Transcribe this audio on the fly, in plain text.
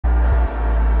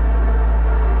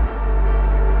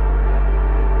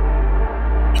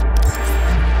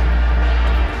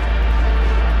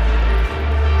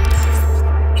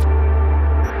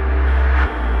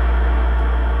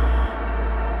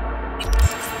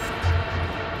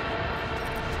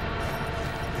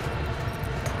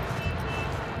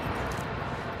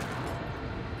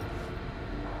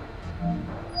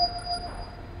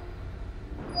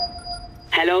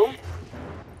Hello?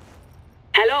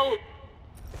 Hello?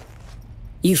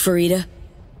 You Farida?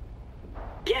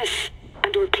 Yes,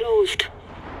 and we're closed.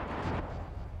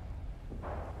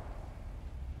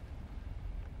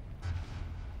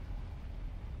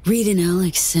 Reed and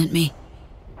Alex sent me.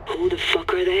 Who the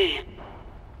fuck are they?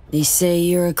 They say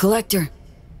you're a collector.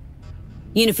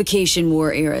 Unification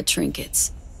War era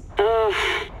trinkets.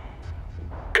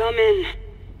 Come in.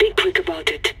 Be quick about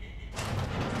it.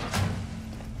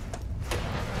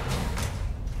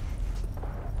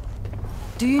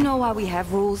 Do you know why we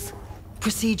have rules?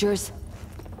 Procedures?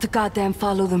 To goddamn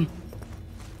follow them.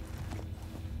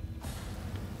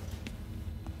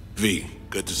 V,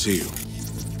 good to see you.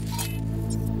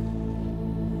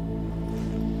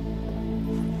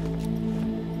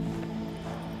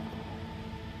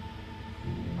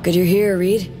 Good you're here,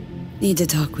 Reed. Need to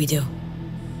talk, we do.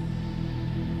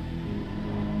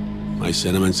 My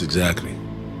sentiments exactly.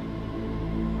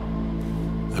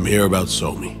 I'm here about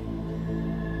Somi.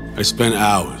 I spent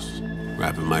hours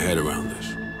wrapping my head around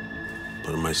this,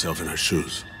 putting myself in her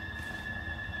shoes.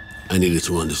 I needed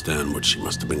to understand what she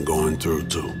must have been going through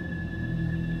to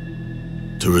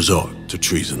resort to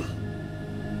treason.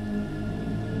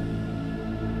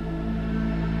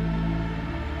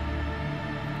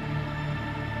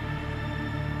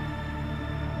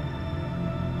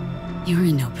 You're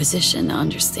in no position to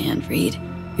understand, Reed.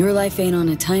 Your life ain't on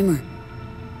a timer.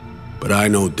 But I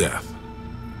know death.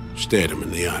 Stared him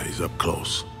in the eyes up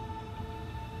close.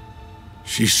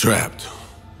 She's trapped.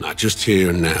 Not just here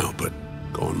and now, but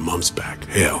going months back.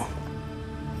 Hell.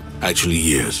 Actually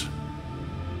years.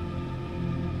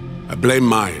 I blame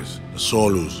Myers, a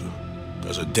sore loser.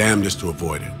 Does her damnedest to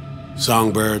avoid it.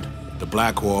 Songbird, the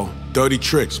Black Wall, dirty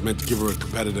tricks meant to give her a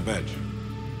competitive edge.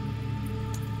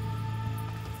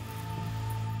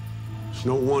 It's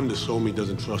no wonder Somi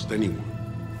doesn't trust anyone.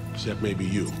 Except maybe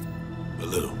you. A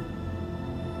little.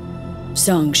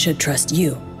 Song should trust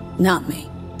you, not me.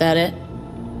 That it?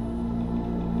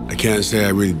 I can't say I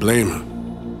really blame her.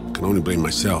 I can only blame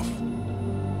myself.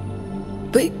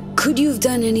 But could you have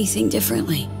done anything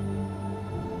differently?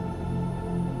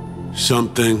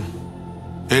 Something.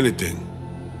 Anything.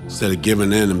 Instead of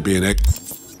giving in and being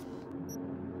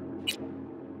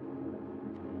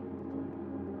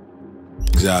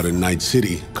out in Night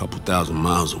City, a couple thousand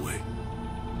miles away.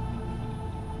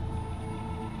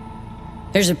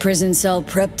 There's a prison cell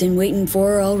prepped and waiting for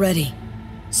her already.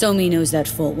 Somi knows that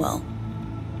full well.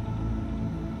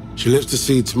 She lives to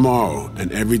see tomorrow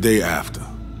and every day after.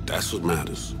 That's what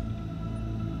matters.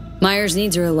 Myers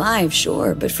needs her alive,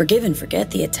 sure, but forgive and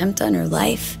forget the attempt on her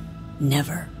life?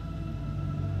 Never.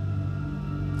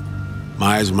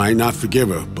 Myers might not forgive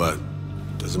her, but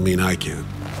doesn't mean I can.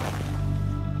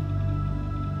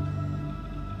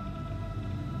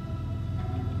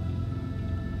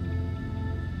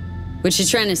 What you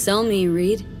trying to sell me,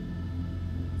 Reed?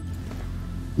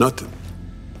 Nothing.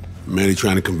 I'm merely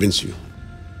trying to convince you.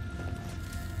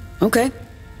 Okay.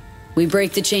 We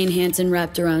break the chain Hansen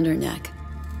wrapped around her neck.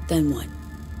 Then what?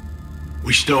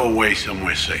 We stow away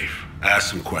somewhere safe. Ask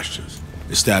some questions.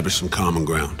 Establish some common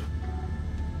ground.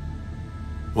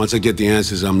 Once I get the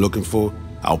answers I'm looking for,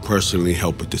 I'll personally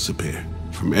help her disappear.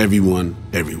 From everyone,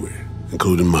 everywhere,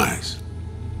 including Myers.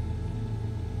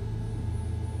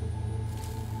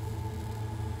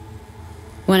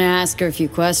 Wanna ask her a few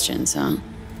questions, huh?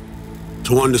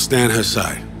 To understand her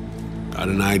side. Got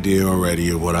an idea already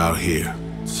of what I'll hear.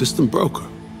 System broke her.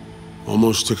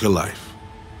 Almost took her life.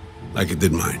 Like it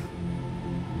did mine.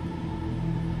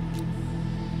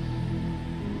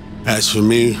 As for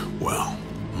me, well,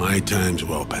 my time's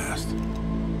well past.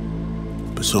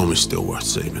 But Somi's still worth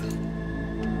saving.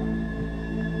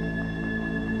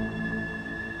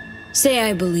 Say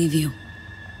I believe you.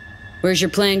 Where's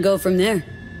your plan go from there?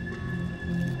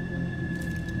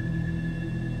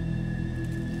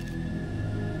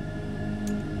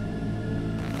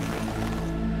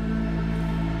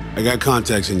 I got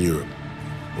contacts in Europe.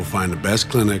 We'll find the best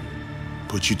clinic,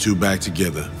 put you two back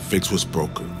together, fix what's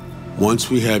broken. Once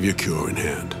we have your cure in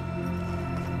hand.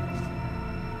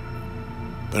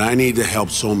 But I need to help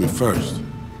Somi first.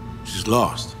 She's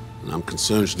lost, and I'm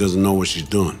concerned she doesn't know what she's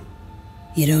doing.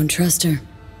 You don't trust her?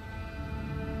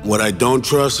 What I don't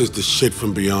trust is the shit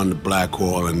from beyond the Black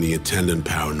Wall and the attendant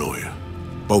paranoia.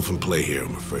 Both in play here,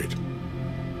 I'm afraid.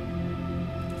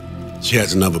 She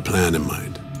has another plan in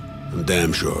mind. I'm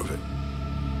damn sure of it.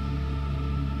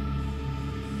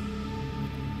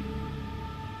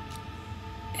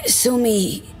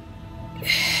 Somi...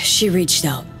 she reached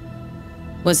out.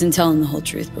 Wasn't telling the whole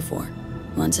truth before.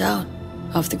 Wants out.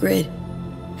 Off the grid.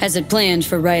 Has it planned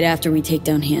for right after we take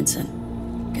down Hansen.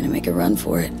 Gonna make a run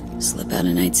for it. Slip out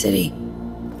of Night City.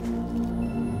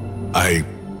 I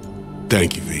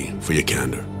thank you, V, for your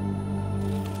candor.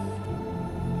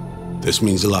 This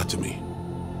means a lot to me.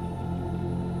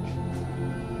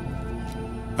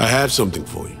 I have something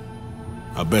for you.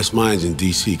 Our best minds in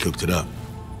DC cooked it up.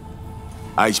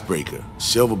 Icebreaker.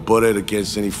 Silver bullet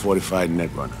against any fortified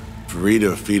netrunner.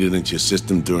 Farida feed it into your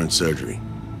system during surgery.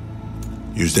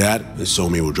 Use that, and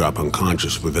Somi will drop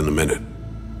unconscious within a minute.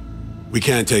 We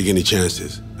can't take any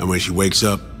chances, and when she wakes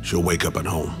up, she'll wake up at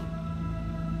home.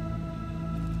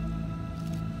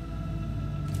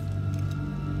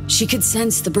 She could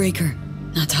sense the breaker.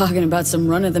 Not talking about some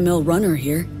run-of-the-mill runner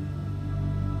here.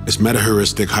 It's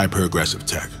meta-heuristic, hyper-aggressive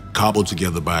tech, cobbled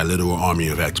together by a literal army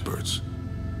of experts.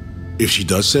 If she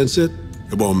does sense it,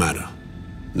 it won't matter.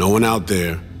 No one out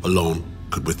there, alone,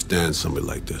 could withstand something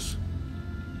like this.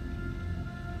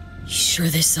 You sure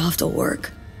this soft will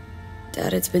work?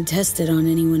 Doubt it's been tested on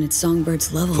anyone at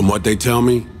Songbird's level. From what they tell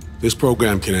me, this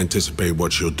program can anticipate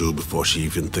what she'll do before she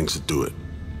even thinks to do it.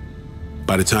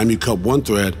 By the time you cut one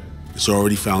thread, it's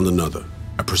already found another.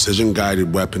 A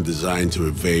precision-guided weapon designed to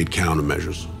evade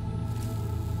countermeasures.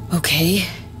 Okay,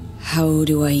 how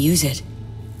do I use it?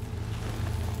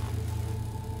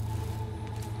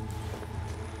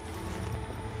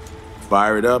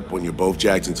 Fire it up when you're both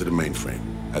jacked into the mainframe.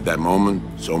 At that moment,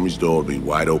 Somi's door will be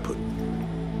wide open.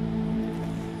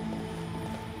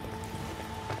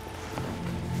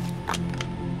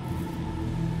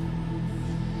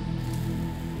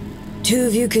 Two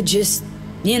of you could just,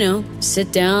 you know,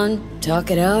 sit down,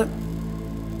 talk it out.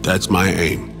 That's my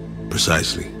aim,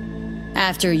 precisely.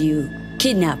 After you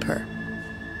kidnap her.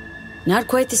 Not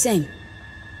quite the same.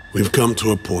 We've come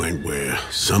to a point where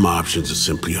some options are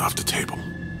simply off the table.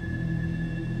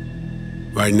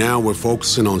 Right now, we're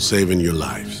focusing on saving your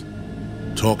lives.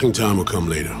 Talking time will come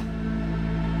later.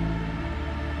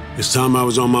 It's time I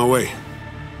was on my way.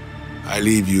 I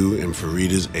leave you in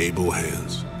Farida's able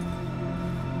hands.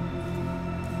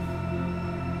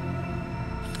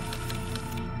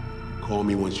 Call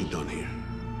me once you're done here.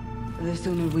 The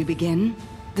sooner we begin,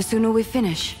 the sooner we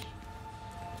finish.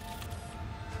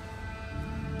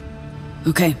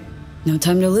 Okay, no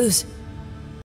time to lose.